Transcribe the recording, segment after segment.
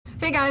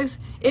Hey guys,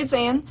 it's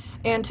Ann,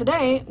 and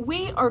today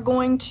we are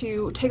going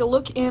to take a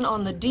look in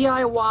on the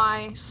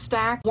DIY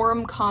stack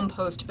worm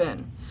compost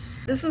bin.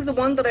 This is the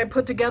one that I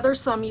put together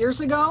some years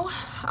ago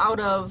out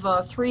of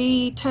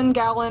 3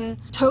 10-gallon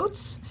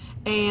totes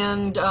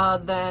and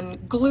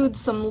then glued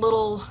some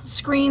little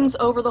screens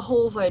over the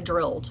holes I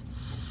drilled.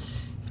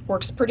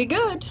 Works pretty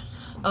good.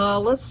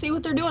 Let's see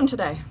what they're doing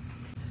today.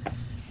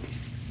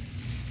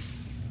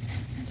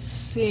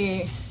 Let's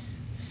see.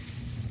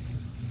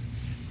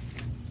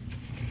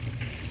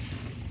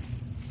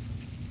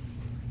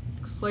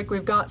 Like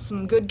we've got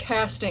some good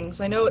castings.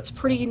 I know it's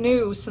pretty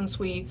new since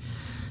we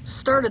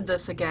started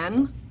this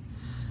again.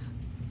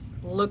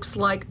 Looks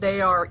like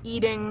they are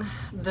eating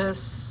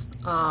this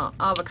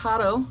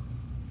avocado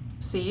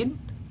seed.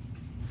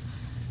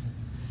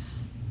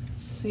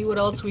 Let's see what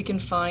else we can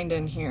find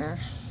in here.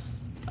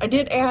 I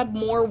did add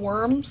more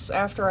worms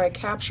after I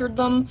captured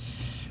them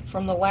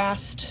from the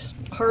last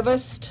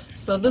harvest,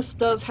 so this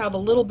does have a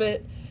little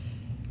bit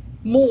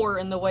more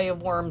in the way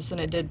of worms than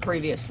it did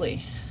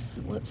previously.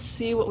 Let's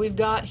see what we've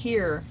got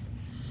here.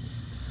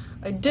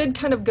 I did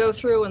kind of go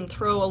through and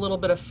throw a little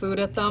bit of food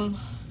at them.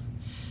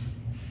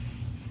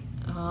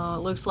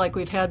 It looks like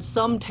we've had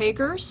some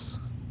takers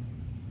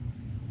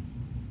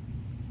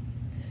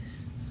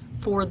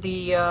for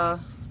the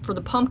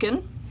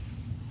pumpkin.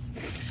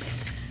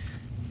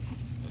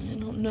 I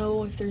don't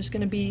know if there's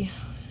going to be...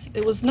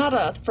 It was not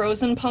a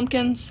frozen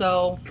pumpkin,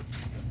 so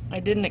I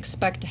didn't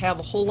expect to have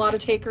a whole lot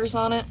of takers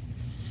on it.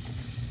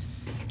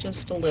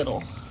 Just a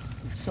little.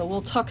 So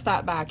we'll tuck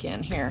that back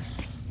in here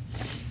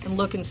and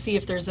look and see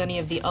if there's any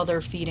of the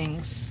other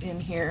feedings in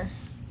here.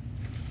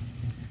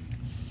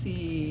 Let's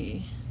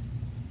see.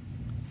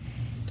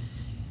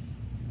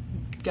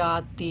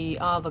 Got the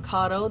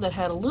avocado that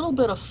had a little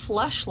bit of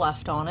flesh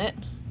left on it.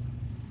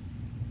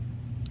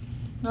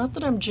 Not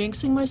that I'm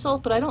jinxing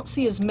myself, but I don't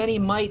see as many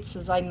mites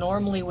as I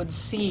normally would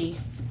see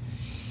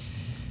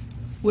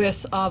with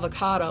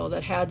avocado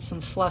that had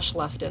some flesh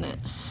left in it.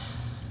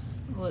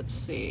 Let's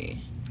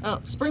see. Oh,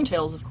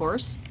 springtails, of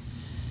course.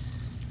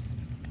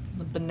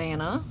 The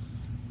banana.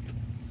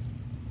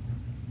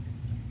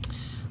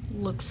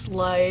 Looks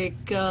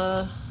like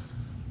I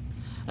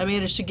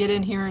managed to get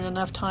in here in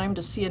enough time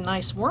to see a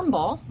nice worm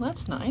ball.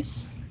 That's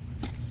nice.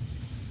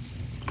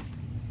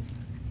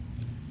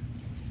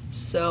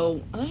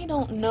 So I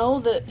don't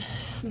know that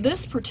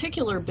this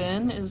particular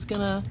bin is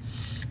gonna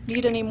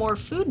need any more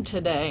food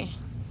today.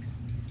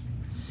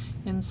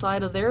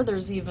 Inside of there,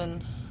 there's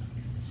even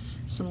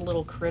some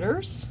little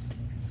critters.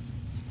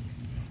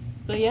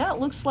 But yeah, it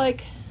looks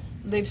like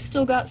they've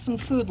still got some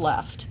food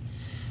left.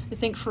 I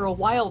think for a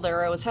while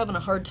there I was having a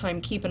hard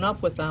time keeping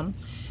up with them,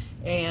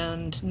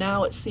 and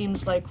now it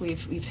seems like we've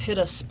hit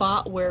a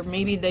spot where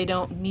maybe they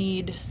don't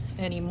need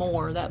any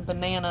more. That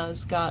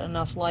banana's got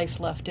enough life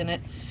left in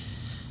it.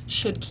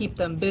 Should keep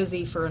them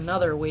busy for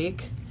another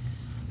week.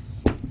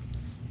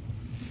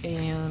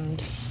 And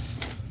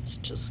let's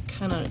just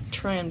kind of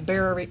try and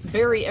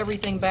bury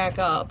everything back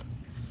up.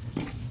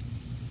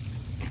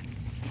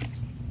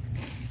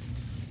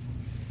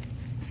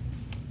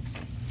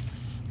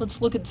 Let's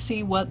look and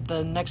see what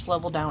the next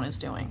level down is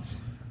doing.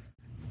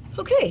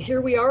 Okay, here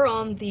we are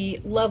on the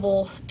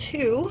level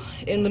 2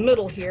 in the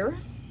middle here,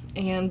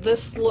 and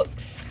this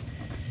looks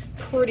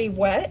pretty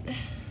wet,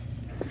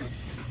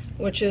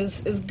 which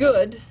is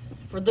good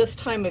for this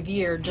time of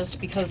year, just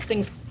because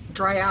things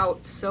dry out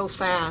so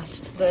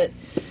fast that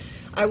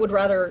I would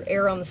rather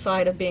err on the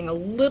side of being a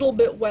little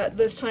bit wet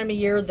this time of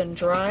year than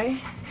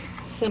dry,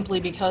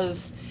 simply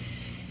because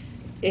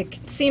it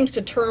seems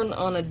to turn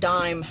on a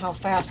dime how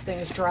fast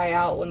things dry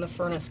out when the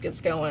furnace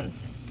gets going.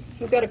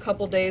 We've got a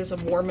couple days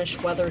of warmish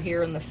weather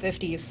here in the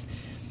 50s,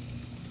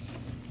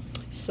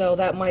 so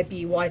that might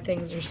be why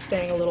things are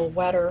staying a little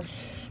wetter.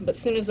 But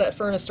as soon as that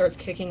furnace starts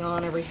kicking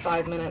on every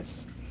 5 minutes,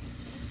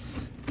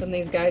 then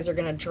these guys are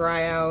going to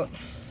dry out.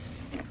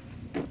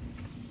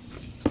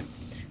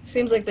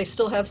 Seems like they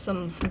still have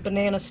some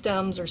banana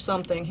stems or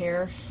something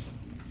here,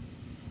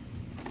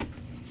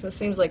 so it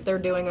seems like they're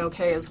doing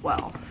okay as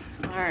well.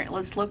 Alright,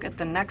 let's look at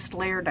the next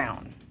layer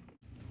down.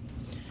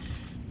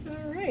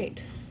 Alright,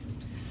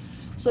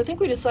 so I think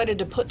we decided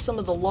to put some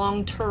of the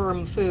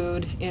long-term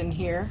food in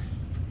here.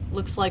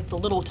 Looks like the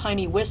little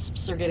tiny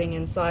wisps are getting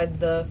inside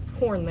the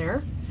corn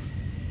there.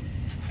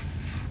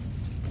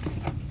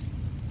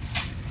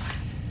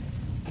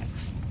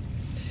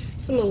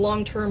 Some of the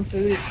long-term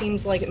food, it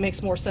seems like it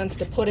makes more sense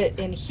to put it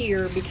in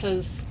here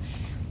because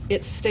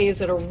it stays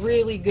at a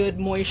really good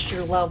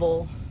moisture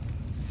level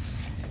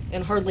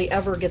and hardly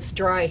ever gets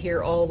dry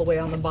here all the way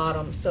on the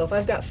bottom. So if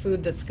I've got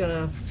food that's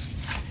gonna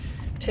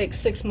take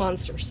 6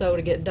 months or so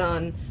to get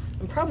done,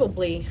 I'm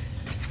probably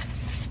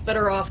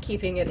better off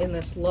keeping it in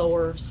this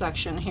lower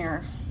section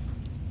here.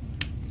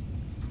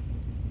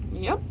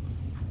 Yep.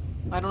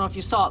 I don't know if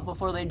you saw it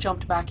before they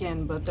jumped back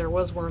in, but there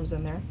was worms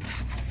in there.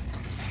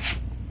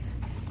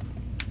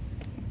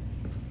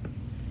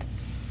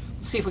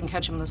 Let's see if we can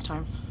catch them this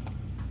time.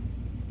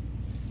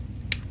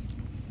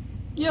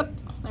 Yep,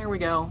 there we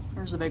go.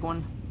 There's a big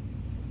one.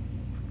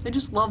 They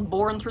just love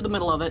boring through the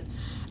middle of it.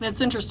 And it's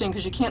interesting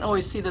because you can't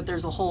always see that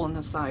there's a hole in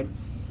this side.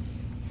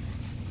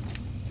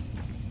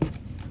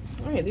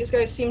 Alright, these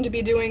guys seem to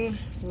be doing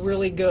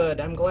really good.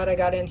 I'm glad I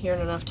got in here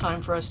in enough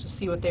time for us to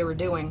see what they were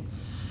doing.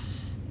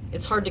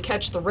 It's hard to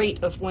catch the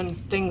rate of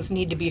when things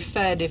need to be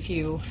fed. If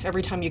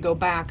every time you go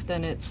back,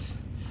 then it's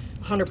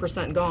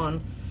 100%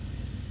 gone.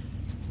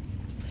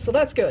 So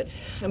that's good.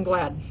 I'm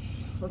glad.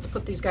 Let's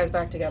put these guys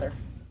back together.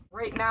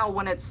 Right now,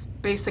 when it's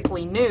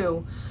basically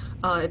new,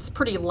 it's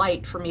pretty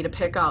light for me to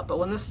pick up, but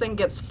when this thing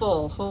gets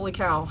full, holy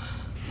cow,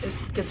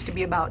 it gets to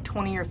be about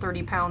 20 or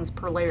 30 pounds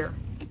per layer.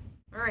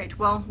 Alright,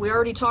 well, we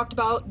already talked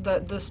about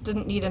that this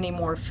didn't need any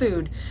more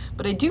food,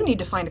 but I do need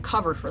to find a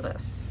cover for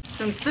this.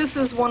 Since this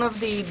is one of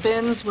the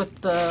bins with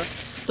the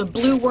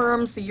blue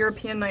worms, the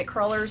European night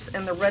crawlers,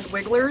 and the red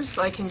wigglers,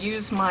 I can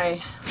use my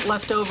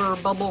leftover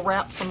bubble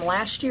wrap from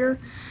last year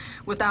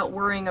without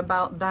worrying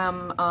about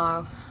them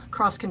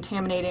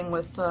cross-contaminating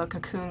with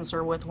cocoons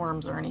or with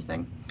worms or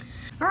anything.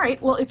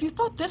 Alright, well, if you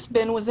thought this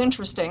bin was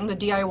interesting, the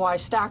DIY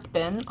stacked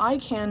bin, I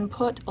can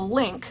put a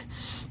link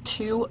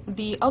to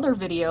the other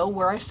video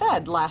where I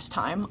fed last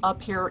time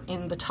up here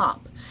in the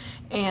top.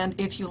 And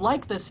if you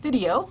like this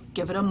video,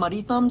 give it a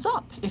muddy thumbs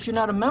up. If you're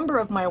not a member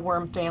of my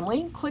worm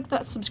family, click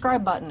that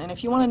subscribe button. And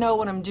if you want to know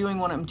what I'm doing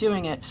when I'm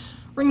doing it,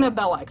 ring that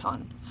bell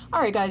icon.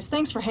 Alright guys,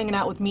 thanks for hanging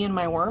out with me and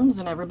my worms,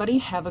 and everybody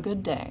have a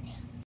good day.